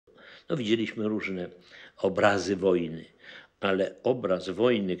No, widzieliśmy różne obrazy wojny, ale obraz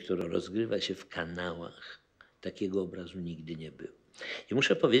wojny, który rozgrywa się w kanałach, takiego obrazu nigdy nie było. I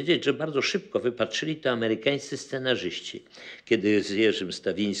muszę powiedzieć, że bardzo szybko wypatrzyli to amerykańscy scenarzyści. Kiedy z Jerzym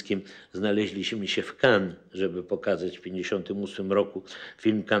Stawińskim znaleźliśmy się w Cannes, żeby pokazać w 1958 roku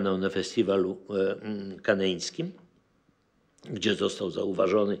film Kanał na festiwalu kaneńskim, gdzie został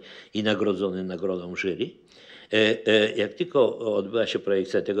zauważony i nagrodzony nagrodą jury. Jak tylko odbyła się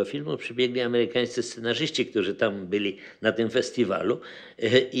projekcja tego filmu, przybiegli amerykańscy scenarzyści, którzy tam byli na tym festiwalu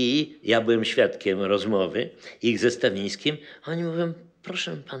i ja byłem świadkiem rozmowy ich ze Stawińskim. Oni mówią,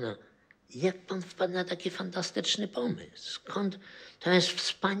 proszę pana, jak pan wpadł na taki fantastyczny pomysł? Skąd? To jest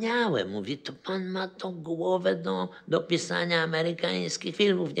wspaniałe. Mówi, to pan ma tą głowę do pisania amerykańskich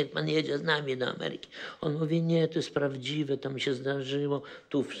filmów. Niech pan jedzie z nami do Ameryki. On mówi, nie, to jest prawdziwe, to mi się zdarzyło.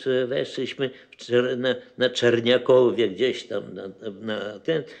 Tu weszliśmy na Czerniakowie gdzieś tam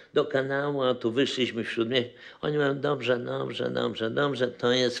do kanału, a tu wyszliśmy wśród mnie. Oni mówią, dobrze,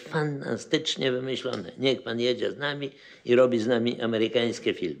 to jest fantastycznie wymyślone. Niech pan jedzie z nami i robi z nami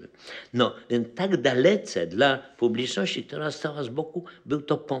amerykańskie filmy. No, więc tak dalece dla publiczności, która stała z boku, był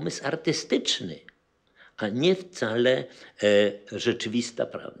to pomysł artystyczny, a nie wcale rzeczywista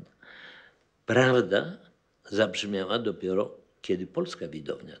prawda. Prawda zabrzmiała dopiero, kiedy polska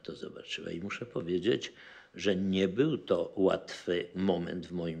widownia to zobaczyła. I muszę powiedzieć, że nie był to łatwy moment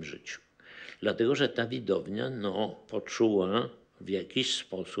w moim życiu. Dlatego, że ta widownia poczuła w jakiś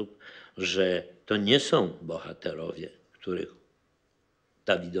sposób, że to nie są bohaterowie, których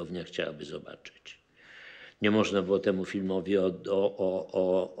ta widownia chciałaby zobaczyć. Nie można było temu filmowi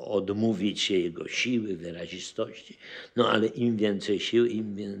odmówić jego siły, wyrazistości. No ale im więcej sił,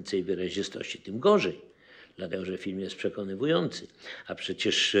 im więcej wyrazistości, tym gorzej. Dlatego, że film jest przekonywujący. A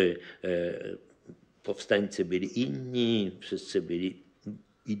przecież powstańcy byli inni, wszyscy byli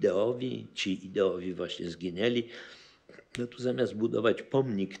ideowi, ci ideowi właśnie zginęli. No tu zamiast budować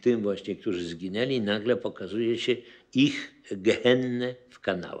pomnik tym właśnie, którzy zginęli, nagle pokazuje się ich gehennę w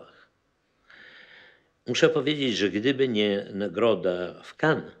kanałach. Muszę powiedzieć, że gdyby nie nagroda w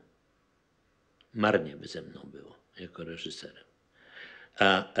Cannes, marnie by ze mną było jako reżyserem.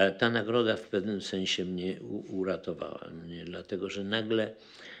 A ta nagroda w pewnym sensie mnie uratowała. Dlatego, że nagle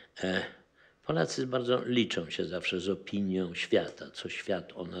Polacy bardzo liczą się zawsze z opinią świata, co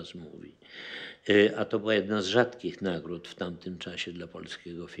świat o nas mówi. A to była jedna z rzadkich nagród w tamtym czasie dla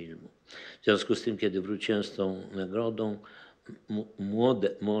polskiego filmu. W związku z tym, kiedy wróciłem z tą nagrodą,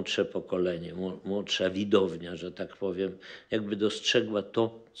 młodsze pokolenie, młodsza widownia, że tak powiem, jakby dostrzegła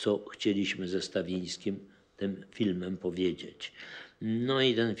to, co chcieliśmy ze Stawińskim tym filmem powiedzieć. No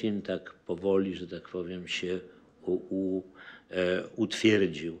i ten film tak powoli, że tak powiem, się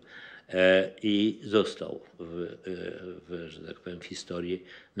utwierdził i został że tak powiem, w historii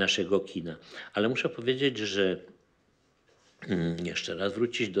naszego kina. Ale muszę powiedzieć, że jeszcze raz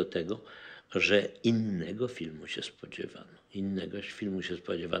wrócić do tego, że innego filmu się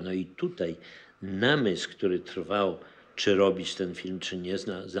spodziewano. I tutaj namysł, który trwał, czy robić ten film, czy nie,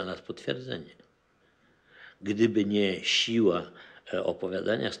 znalazł potwierdzenie. Gdyby nie siła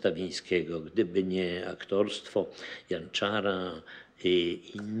opowiadania Stawińskiego, gdyby nie aktorstwo Janczara i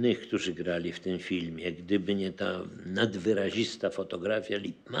innych, którzy grali w tym filmie, gdyby nie ta nadwyrazista fotografia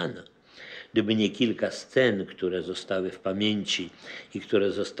Lipmana, gdyby nie kilka scen, które zostały w pamięci i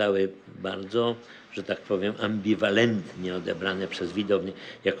które zostały bardzo, że tak powiem, ambiwalentnie odebrane przez widownię,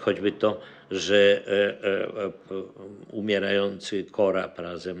 jak choćby to, że umierający Korab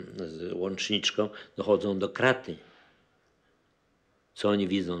razem z łączniczką dochodzą do kraty. Co oni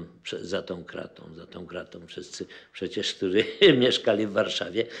widzą za tą kratą? Za tą kratą wszyscy przecież, którzy mieszkali w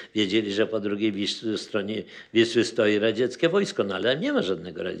Warszawie, wiedzieli, że po drugiej stronie Wisły stoi radzieckie wojsko, no ale nie ma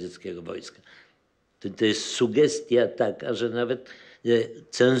żadnego radzieckiego wojska. To jest sugestia taka, że nawet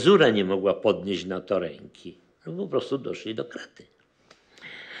cenzura nie mogła podnieść na to ręki. No po prostu doszli do kraty.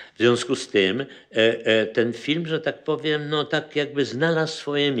 W związku z tym ten film, że tak powiem, no tak jakby znalazł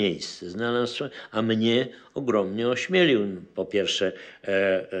swoje miejsce, a mnie ogromnie ośmielił. Po pierwsze,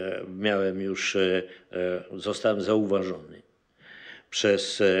 zostałem zauważony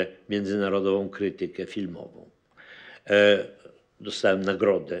przez międzynarodową krytykę filmową. Dostałem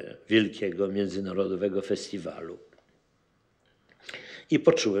nagrodę wielkiego międzynarodowego festiwalu. I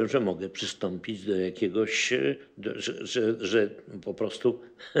poczułem, że mogę przystąpić do jakiegoś, że po prostu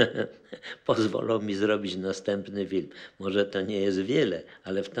pozwolą mi zrobić następny film. Może to nie jest wiele,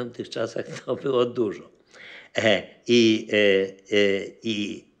 ale w tamtych czasach to było dużo.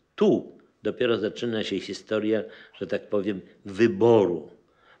 I tu dopiero zaczyna się historia, że tak powiem, wyboru,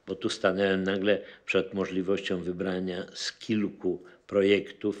 bo tu stanąłem nagle przed możliwością wybrania z kilku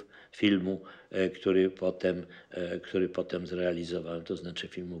projektów filmu, który potem zrealizowałem, to znaczy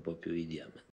filmu Popiół i Diament.